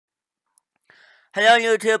Hello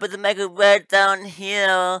YouTube, it's Mega Red down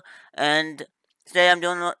here, and today I'm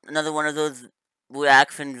doing another one of those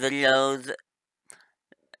reaction videos,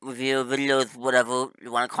 review videos, whatever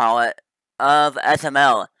you want to call it, of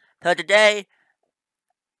SML. So today,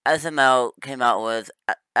 SML came out with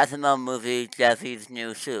SML movie Jeffy's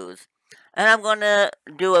New Shoes. And I'm gonna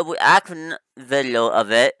do a reaction video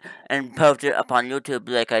of it and post it up on YouTube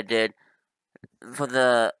like I did for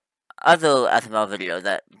the other SML video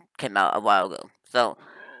that came out a while ago. So,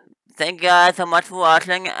 thank you guys so much for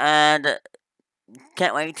watching, and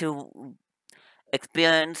can't wait to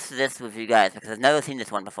experience this with you guys, because I've never seen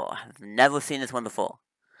this one before.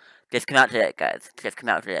 Just came out today, guys. Just came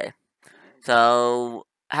out today. So,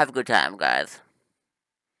 have a good time, guys.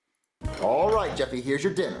 All right, Jeffy, here's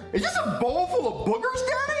your dinner. Is this a bowl full of boogers,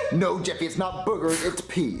 Daddy? No, Jeffy, it's not boogers, it's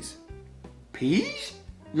peas. Peas?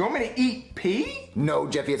 You want me to eat pea? No,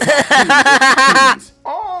 Jeffy, it's not peas, it's peas.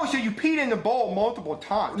 Oh, so you peed in the bowl multiple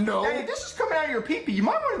times. No. Daddy, if this is coming out of your pee-pee, you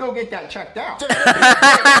might want to go get that checked out. Jeffy,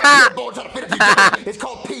 it's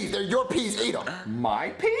called peas. They're your peas. Eat them. My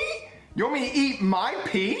pee? You want me to eat my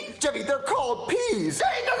pee? Jeffy, they're called peas.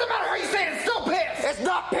 Daddy, it doesn't matter how you say it, it's still piss. It's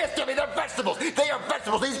not piss, Jeffy. They're vegetables. They are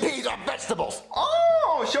vegetables. These peas are vegetables.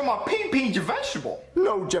 Oh, so my pee-pee's a vegetable.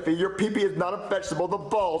 No, Jeffy, your pee-pee is not a vegetable. The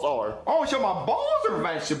balls are. Oh, so my balls are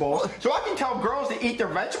vegetables, so I can tell girls to eat their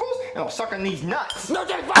vegetables and I'll suck on these nuts. No,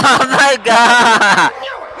 Jeffy. Oh my god! I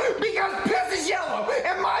knew it, because piss is yellow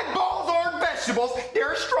and my balls aren't vegetables,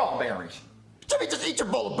 they're strawberries. Jeffy, just eat your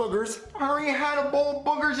bowl of boogers. I already had a bowl of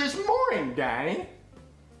boogers this morning, Daddy.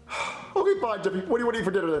 Okay, fine, Jeffy. What do you want to eat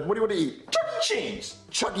for dinner then? What do you want to eat? Chuck E. Cheese.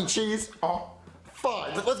 Chuck E. Cheese? Oh,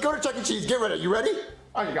 Fine. Let's go to Chuck E. Cheese. Get ready. You ready?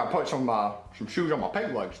 I just gotta put some shoes on my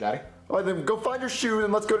peg legs, Daddy. All right, then go find your shoes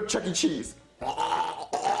and let's go to Chuck E. Cheese. Where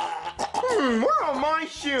are my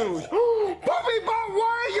shoes? Puppy Bob,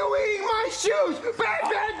 why are you eating my shoes? Bad,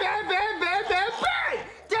 bad, bad, bad, bad, bad, bad!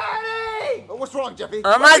 Daddy! What's wrong, Jeffy?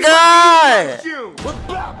 Oh my god! Shoes. What's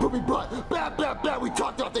bad, poopy butt? Bad, bad, bad. We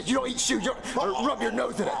talked about this. You don't eat shoes. You don't rub your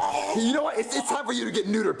nose in it. You know what? It's time for you to get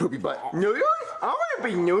neutered, poopy butt. Neutered? I wanna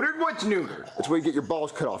be neutered. What's neutered? That's where you get your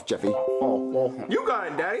balls cut off, Jeffy. Oh, well, you got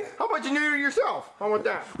it, Daddy. How about you neuter yourself? How about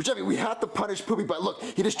that? Well, Jeffy, we have to punish poopy butt. Look,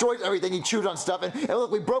 he destroys everything. He chews on stuff. And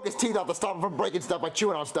look, we broke his teeth off to stop him from breaking stuff by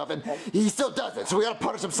chewing on stuff. And he still does it. So we gotta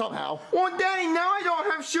punish him somehow. Well, Daddy, now I don't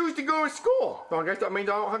have shoes to go to school. Well, I guess that means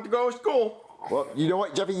I don't have to go to school. Well, you know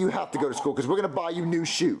what, Jeffy? You have to go to school because we're gonna buy you new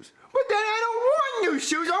shoes. But Daddy, I don't want new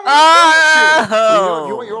shoes. I want new shoes. You know, if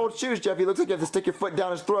you want your old shoes, Jeffy, it looks like you have to stick your foot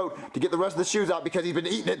down his throat to get the rest of the shoes out because he's been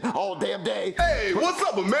eating it all damn day. Hey, what's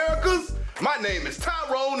up, Americas? My name is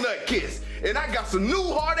Tyrone Nutkiss, and I got some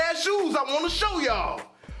new hard-ass shoes I want to show y'all.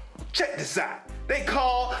 Check this out. They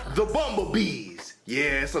call the Bumblebees.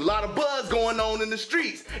 Yeah, it's a lot of buzz going on in the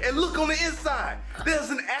streets. And look on the inside. There's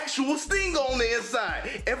an actual stinger on the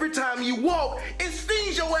inside. Every time you walk, it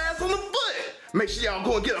stings your ass on the foot. Make sure y'all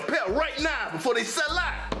go and get a pair right now before they sell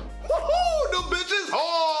out. Woohoo, them bitches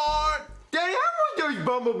hard. Daddy, I want those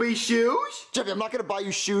Bumblebee shoes. Jeffy, I'm not gonna buy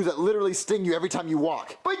you shoes that literally sting you every time you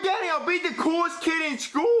walk. But Daddy, I'll be the coolest kid in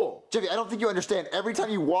school. Jeffy, I don't think you understand. Every time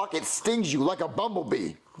you walk, it stings you like a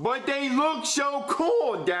bumblebee. But they look so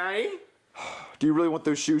cool, Daddy. Do you really want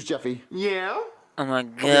those shoes, Jeffy? Yeah? Oh my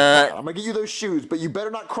Okay, god. fine. I'm gonna get you those shoes, but you better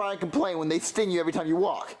not cry and complain when they sting you every time you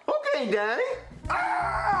walk. Okay, Daddy.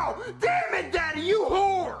 Ow! Damn it, Daddy, you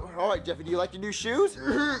whore! All right, Jeffy, do you like your new shoes?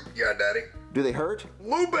 Yeah, Daddy. Do they hurt? A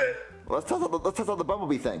little bit. Well, let's test out the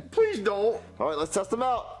bumblebee thing. Please don't. All right, let's test them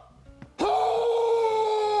out.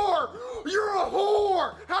 Whore! You're a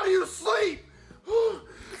whore! How do you sleep? Oh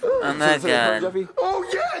my So they hurt, god. Jeffy? Oh,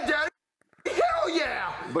 yeah, Daddy! Hell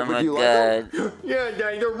yeah! But, Oh but my do you like them? god. Yeah,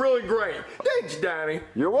 Daddy, they're really great. Thanks, Daddy.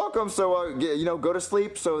 You're welcome. So, go to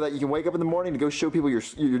sleep so that you can wake up in the morning to go show people your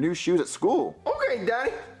new shoes at school. Okay,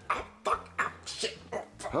 Daddy. Oh, fuck. Oh, shit.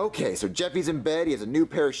 Okay, so Jeffy's in bed. He has a new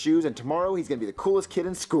pair of shoes, and tomorrow he's gonna be the coolest kid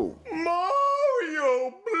in school.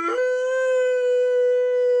 Mario,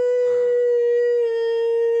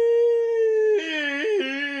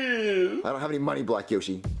 please. I don't have any money, Black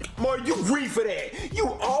Yoshi. Mario, you grieve for that. You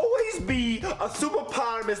always be a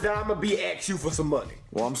superpotamus that I'm gonna be ask you for some money.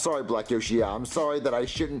 Well, I'm sorry, Black Yoshi. Yeah, I'm sorry that I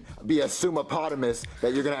shouldn't be a sumapotamus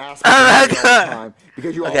that you're gonna ask me Oh for my money all the God. time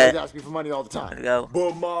because you Okay. always ask me for money all the time. Go.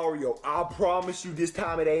 But Mario, I promise you this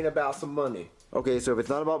time it ain't about some money. Okay, so if it's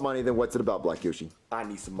not about money, then what's it about, Black Yoshi? I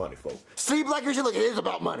need some money, folks. See, Black Yoshi, look, it is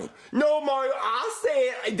about money. No, Mario, I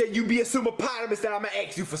said that you be a superpotamus that I'm gonna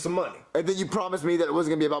ask you for some money. And then you promised me that it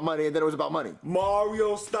wasn't gonna be about money, and then it was about money.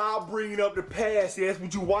 Mario, stop bringing up the past. That's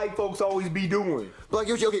what you white folks always be doing. Black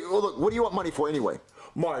Yoshi, okay, well, look, what do you want money for anyway?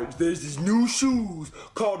 Marge, there's these new shoes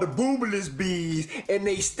called the Boomerless Bees, and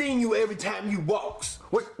they sting you every time you walks.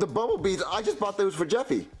 What, the bumblebees? I just bought those for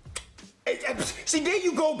Jeffy. See, there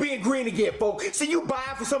you go being green again, folks. See, you buy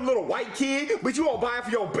it for some little white kid, but you won't buy it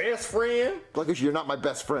for your best friend. Blackish, you're not my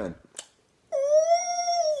best friend.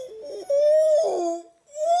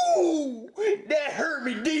 Ooh, that hurt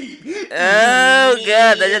me deep. Oh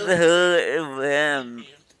god, that just hurt him.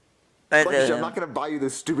 Blackish, I'm not gonna buy you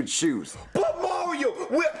those stupid shoes. But Mario,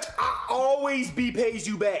 I always be pays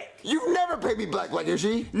you back. You've never paid me back, Blackish.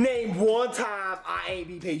 Name one time I ain't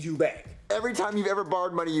be paid you back. Every time you've ever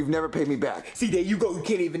borrowed money, you've never paid me back. See, there you go. You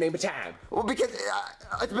can't even name a time. Well, because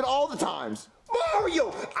it's been all the times.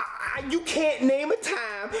 Mario, you can't name a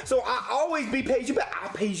time, so I always be paid you back. I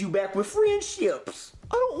pays you back with friendships.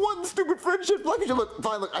 I don't want stupid friendships. Blackish, look,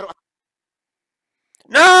 fine, look, I don't.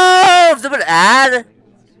 No! Stupid ad!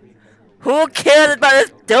 Who cares about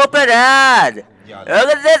this stupid ad? Look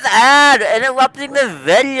at this ad interrupting the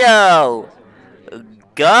video!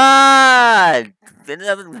 God!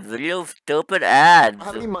 Video stupid ads. I don't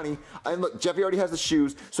have any money. And look, Jeffy already has the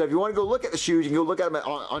shoes, so if you want to go look at the shoes, you can go look at them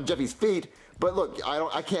on Jeffy's feet. But look,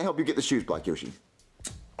 I can't help you get the shoes, Black Yoshi.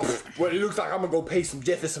 Well, it looks like I'm gonna go pay some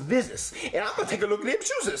Jeffy some business, and I'm gonna take a look at them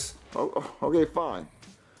shoes. Oh, okay, fine.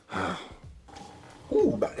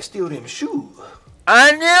 Ooh, about to steal them shoes.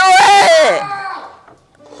 I knew it!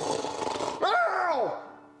 Ow!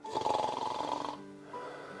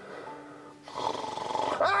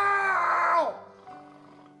 Ow!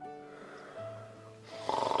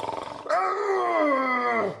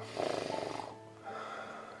 Ow!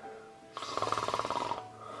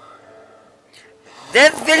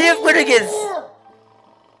 This video's gonna get.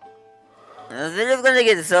 This video's gonna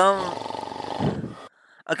get some.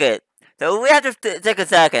 Okay, so we have to take a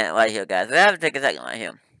second right here, guys. We have to take a second right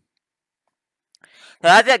here. So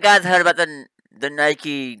have you guys heard about the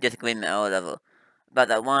Nike disagreement or whatever? About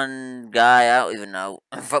that one guy, I don't even know,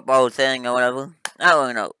 football thing or whatever. I don't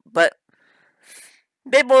even know, but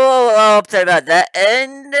people are upset about that,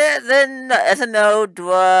 and then the SML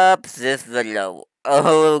drops this video.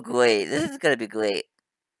 Oh, great. This is gonna be great.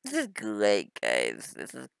 This is great, guys.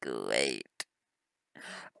 This is great.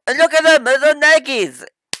 And look at them! They're Nikes!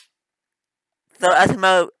 So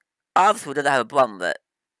SML obviously doesn't have a problem with it.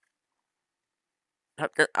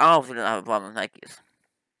 Obviously doesn't have a problem with Nikes.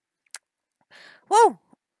 Woo!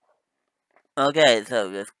 Okay,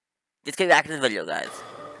 so just get back to the video, guys.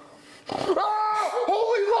 Ah,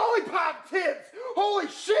 holy lollipop tips! Holy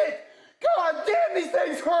shit! God damn, these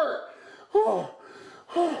things hurt! Oh,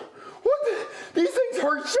 what the? These things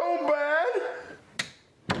hurt so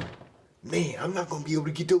bad! Man, I'm not gonna be able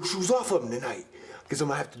to get those shoes off of them tonight. Guess I'm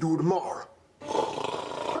gonna have to do it tomorrow.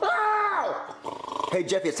 Ow! Hey,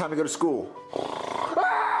 Jeffy, it's time to go to school.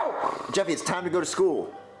 Ow! Jeffy, it's time to go to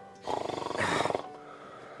school.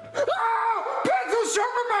 Ow! Pencil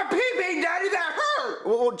sharpen my pee-pee, Daddy, that hurt!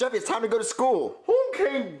 Well, Jeffy, it's time to go to school.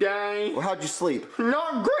 Okay, Daddy. Well, how'd you sleep?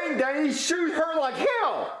 Not great, Daddy. These shoes hurt like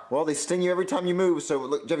hell. Well, they sting you every time you move, so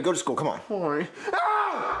look, Jeffy, go to school, come on. Boy.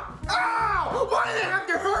 Ow! Ow! Why do they have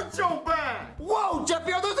to hurt so bad? Whoa,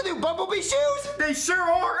 Jeffy, are those the new Bumblebee shoes? They sure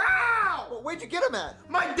are. Ow! Well, where'd you get them at?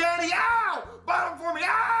 My daddy, ow! Bought them for me,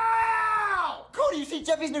 ow! Cody, you see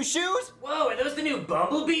Jeffy's new shoes? Whoa, are those the new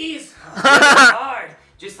bumblebees? They're hard,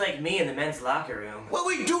 just like me in the men's locker room.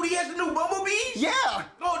 Wait, dude, he has the new bumblebees? Yeah.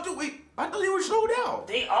 Oh, dude, wait, I thought they were slowed down.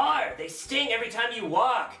 They are. They sting every time you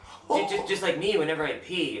walk. Just like me whenever I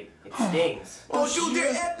pee. It stings. Oh, dude,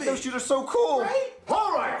 they're epic. Those shoes are so cool. Right?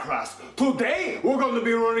 All right, class. Today, we're going to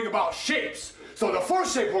be learning about shapes. So the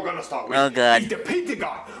first shape we're going to start with Oh, God. is the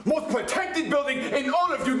Pentagon, most protected building in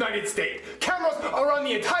all of the United States. Cameras around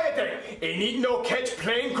the entire thing. Ain't no catch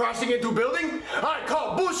plane crashing into building. I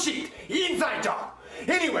call bullshit. Inside job.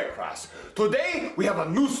 Anyway, class, today we have a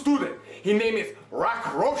new student. His name is Rak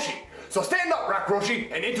Roshi. So stand up, Rak Roshi,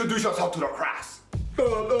 and introduce yourself to the class.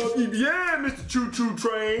 Yeah, Mr. Choo Choo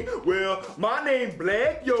Train. Well, my name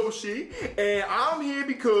Black Yoshi, and I'm here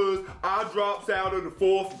because I drops out of the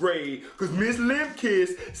 4th grade because Miss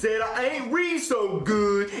Limpkiss said I ain't read so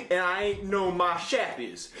good and I ain't know my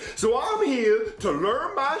shappies. So I'm here to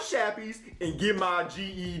learn my shappies and get my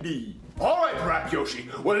GED. All right, Rap Yoshi.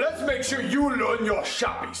 Well, let's make sure you learn your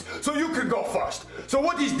shoppies. So you can go first. So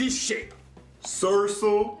what is this shape?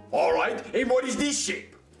 Circle, All right. And what is this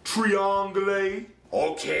shape? triangulate,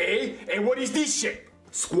 Okay. And what is this shape?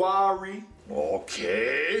 squarey,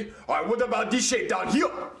 Okay. All right, what about this shape down here?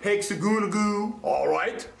 hexagonagoo, All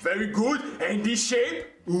right. Very good. And this shape?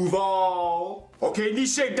 oval, Okay,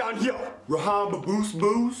 this shape down here. rahamba boost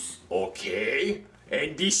boost, Okay.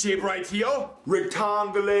 And this shape right here?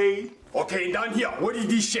 rectangulate, Okay, down here, what is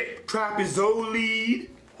this shape? Trapezoid.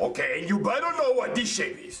 Okay, and you better know what this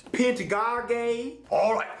shape is. Pentagogate.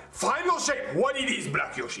 Alright, final shape, what it is,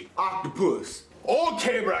 Black Yoshi? Octopus.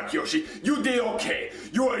 Okay, Black Yoshi, you did okay.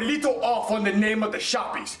 You're a little off on the name of the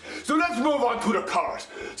shoppies. So let's move on to the colors.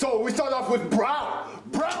 So we start off with brown.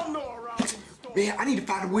 Brown no around. Man, I need to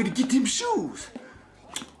find a way to get them shoes.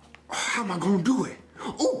 How am I gonna do it?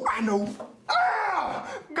 Oh, I know. Ah!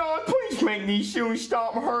 God, please make these shoes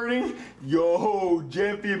stop hurting. Yo,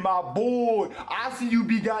 Jeffy, my boy. I see you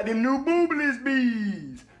be got them new boobless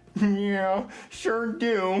bees. Yeah, sure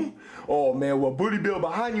do. Oh man, well Buddy Bill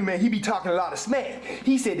behind you, man, he be talking a lot of smack.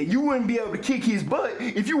 He said that you wouldn't be able to kick his butt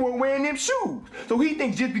if you weren't wearing them shoes. So he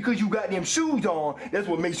thinks just because you got them shoes on, that's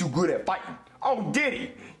what makes you good at fighting. Oh, did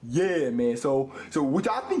he? Yeah, man. So what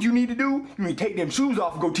I think you need to do, you need to take them shoes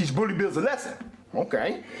off and go teach Buddy Bills a lesson.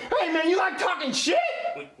 Okay. Hey man, you like talking shit?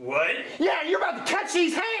 What? Yeah, you're about to catch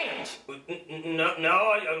these hands.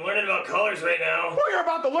 No, I'm learning about colors right now. Well, you're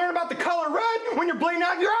about to learn about the color red when you're bleeding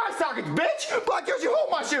out your eye sockets, bitch! Black Yoshi,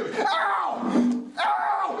 hold my shoes! Ow!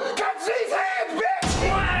 Ow! Catch these hands, bitch!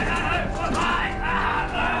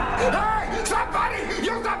 Hey! Stop fighting!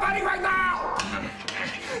 You stop fighting right now!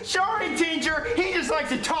 Sorry, teacher. He just likes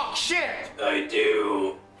to talk shit. I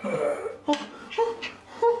do.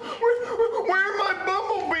 Where'd my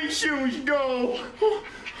bumblebee shoes go?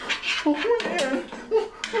 Where?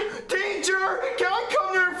 Teacher, can I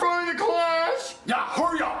come to the front of the class? Yeah,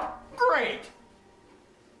 hurry up. Great.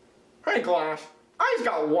 Hey, class. I just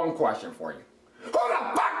got one question for you. Who the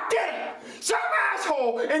fuck did it? Some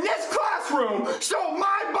asshole in this classroom stole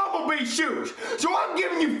my bumblebee shoes. So I'm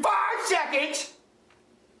giving you 5 seconds.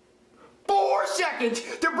 4 seconds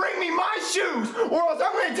to bring me my shoes, or else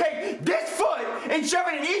I'm gonna take this foot and shove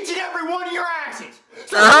it in each and every one of your asses.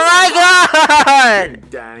 So Oh my god!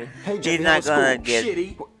 Danny. Hey, He's Jeffy, not how's gonna school? get.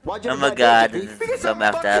 Shitty. Why'd you Oh have my that god, day, this Jeffy? is Because so some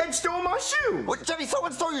messed up. fuckhead stole my shoes. What, Jeffy,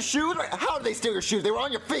 someone stole your shoes? How did they steal your shoes? They were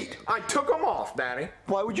on your feet. I took them off, Danny.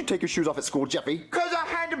 Why would you take your shoes off at school, Jeffy? Because I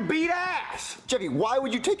had to beat ass. Jeffy, why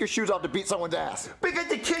would you take your shoes off to beat someone's ass? Because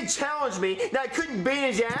the kid challenged me that I couldn't beat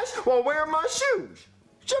his ass while wearing my shoes.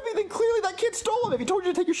 Jeffy, then clearly that kid stole them if he told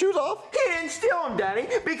you to take your shoes off. He didn't steal them, Daddy,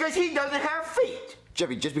 because he doesn't have feet.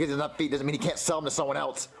 Jeffy, just because he doesn't have feet doesn't mean he can't sell them to someone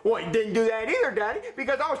else. Well, he didn't do that either, Daddy,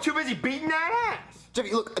 because I was too busy beating that ass.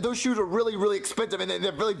 Jeffy, look, those shoes are really, really expensive and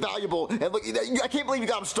they're really valuable. And look, I can't believe you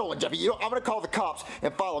got them stolen, Jeffy. You know, I'm gonna call the cops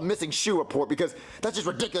and file a missing shoe report because that's just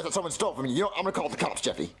ridiculous that someone stole from you. You know, I'm gonna call the cops,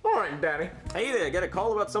 Jeffy. All right, Daddy. Hey there, got a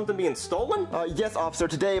call about something being stolen? Yes, officer.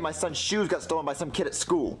 Today, my son's shoes got stolen by some kid at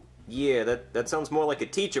school. Yeah, that sounds more like a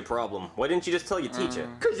teacher problem. Why didn't you just tell your teacher?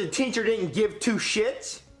 Because the teacher didn't give 2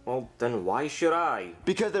 shits. Well, then why should I?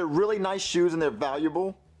 Because they're really nice shoes and they're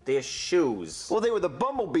valuable. They're shoes. Well, they were the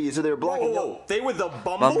bumblebees, so they were black and yellow. Whoa, they were the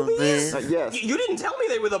bumblebees? Yes. You didn't tell me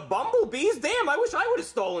they were the bumblebees? Damn, I wish I would have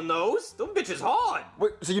stolen those. Those bitches hard.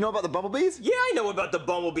 Wait, so you know about the bumblebees? Yeah, I know about the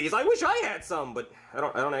bumblebees. I wish I had some, but I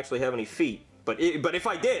don't actually have any feet. But if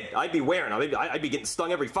I did, I'd be wearing them. I'd be getting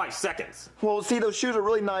stung every 5 seconds. Well, see, those shoes are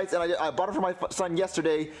really nice, and I bought them for my son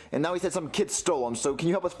yesterday, and now he said some kid stole them. So can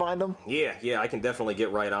you help us find them? Yeah, I can definitely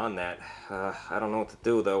get right on that. I don't know what to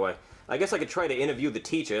do, though. I guess I could try to interview the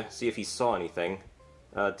teacher, see if he saw anything.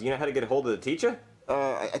 Do you know how to get a hold of the teacher?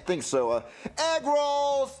 I think so. Egg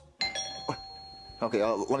rolls! Okay,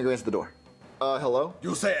 let me go answer the door. Hello?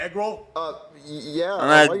 You say egg roll? Yeah.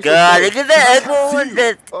 Oh my god, look at the egg roll with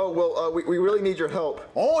it! Oh, well, we really need your help.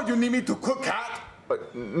 Oh, you need me to cook cat?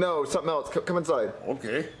 No, something else. Come inside.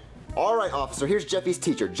 Okay. All right, officer, here's Jeffy's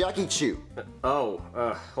teacher, Jackie Chu. Well,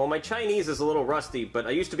 my Chinese is a little rusty, but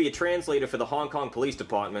I used to be a translator for the Hong Kong Police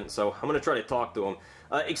Department, so I'm gonna try to talk to him.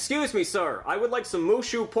 Excuse me, sir. I would like some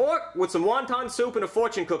mushu pork with some wonton soup and a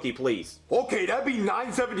fortune cookie, please. Okay, that'd be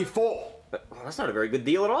 $9.74. Well, that's not a very good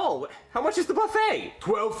deal at all. How much is the buffet?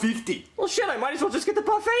 $12.50. Well, shit, I might as well just get the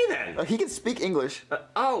buffet then. He can speak English.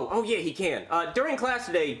 Oh, yeah, he can. During class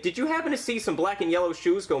today, did you happen to see some black and yellow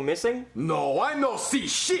shoes go missing? No, I no see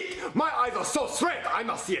shit. My eyes are so straight, I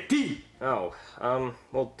not see a thing. Oh,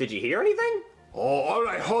 well, did you hear anything? Oh, all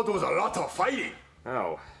I heard was a lot of fighting.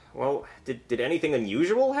 Oh, well, did anything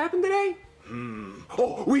unusual happen today?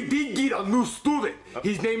 Oh, we did get a new student.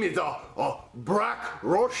 His name is Brack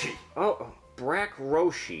Roshi. Oh, Brack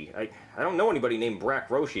Roshi. I don't know anybody named Brack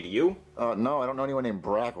Roshi, do you? No, I don't know anyone named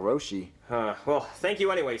Brack Roshi. Well, thank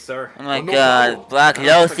you anyway, sir. Oh my god, Black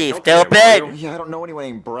Yoshi, Don't care, stupid! Mario. Yeah, I don't know anyone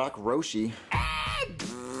named Brack Roshi.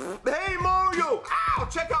 Hey, Mario! Ow!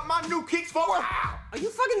 Check out my new kicks for ow! Are you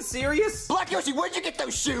fucking serious? Black Yoshi, where'd you get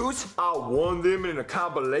those shoes? I won them in a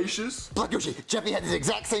compilation. Black Yoshi, Jeffy had the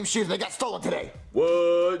exact same shoes and they got stolen today.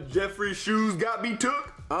 What? Jeffrey's shoes got me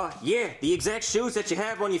took? Yeah, the exact shoes that you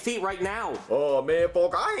have on your feet right now. Oh, man,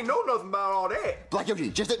 folk, I ain't know nothing about all that. Black Yoshi,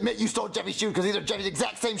 just admit you stole Jeffy's shoes because these are Jeffy's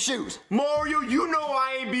exact same shoes. Mario, you know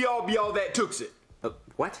I ain't be all that tooks it.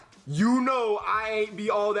 What? You know I ain't be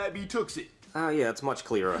all that be tooks it. Oh, yeah, it's much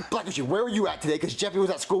clearer. Black Yoshi, where were you at today? Because Jeffy was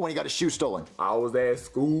at school when he got his shoes stolen. I was at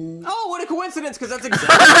school. Oh, what a coincidence, because that's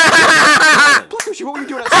exactly Black Yoshi, what were you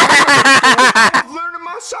doing at school? I was learning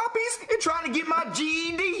my shoppies and trying to get my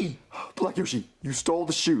GED. Black Yoshi, you stole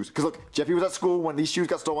the shoes. Because look, Jeffy was at school when these shoes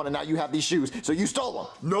got stolen, and now you have these shoes, so you stole them.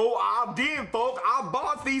 No, I didn't, folk. I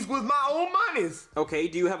bought these with my own monies. Okay,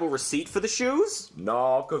 do you have a receipt for the shoes?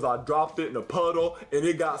 Nah, because I dropped it in a puddle and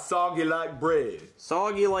it got soggy like bread.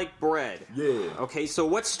 Soggy like bread. Yeah. Okay, so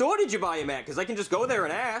what store did you buy them at? Because I can just go there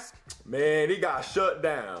and ask. Man, it got shut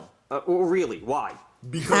down. Really? Why?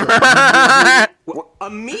 Because A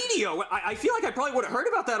meteor? I feel like I probably would have heard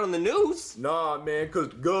about that on the news. Nah, man, because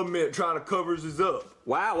the government trying to cover us up.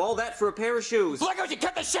 Wow, all that for a pair of shoes. Black Yoshi,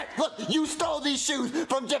 cut the shit! Look, you stole these shoes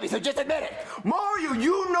from Jeffy, so just admit it! Mario,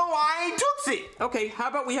 you know I ain't tooks it. Okay, how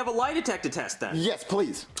about we have a lie detector test then? Yes,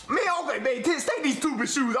 please. Man, okay, man, take these stupid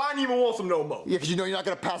shoes. I ain't even want some no more. Yeah, because you know you're not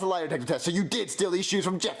going to pass a lie detector test, so you did steal these shoes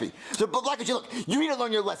from Jeffy. So, but Black Yoshi, look, you need to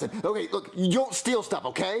learn your lesson. Okay, look, you don't steal stuff,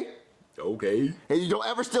 okay? Okay. Hey, you don't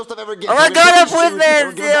ever steal stuff ever again. Oh my You're gonna God, get these I'm shoes with and them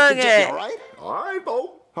we're giving them back to stealing Jeffy, it. all right? All right,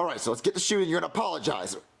 folks. All right, so let's get the shoes and you're going to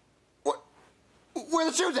apologize. What? Where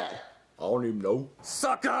are the shoes at? I don't even know.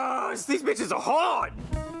 Suckers! These bitches are hard!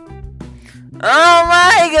 Oh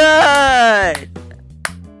my God!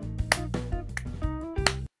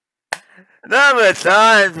 That was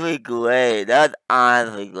honestly great. That's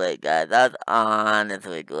honestly great, guys. That's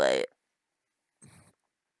honestly great.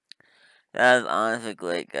 That's honestly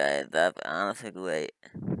great, guys. That's honestly great.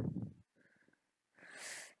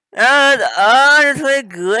 That was honestly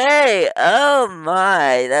great. Oh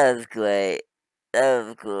my, that was great. That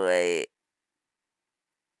was great.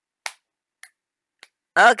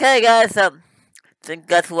 Okay, guys, so thank you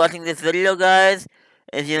guys for watching this video, guys.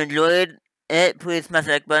 If you enjoyed it, please smash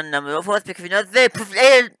the like button down below for us, because if you're not there,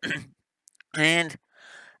 please. And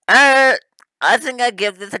I think I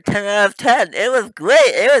give this a 10 out of 10. It was great.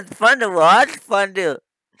 It was fun to watch, fun to.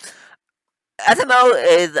 SML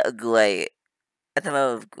is great.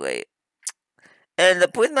 SML is great. And the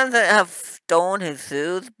policemen have stolen his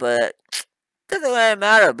shoes, but doesn't really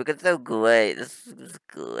matter because they're great. This is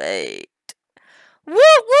great. Woo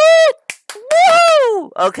woo!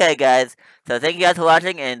 Woo! Okay, guys. So thank you guys for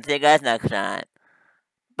watching, and see you guys next time.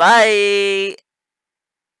 Bye!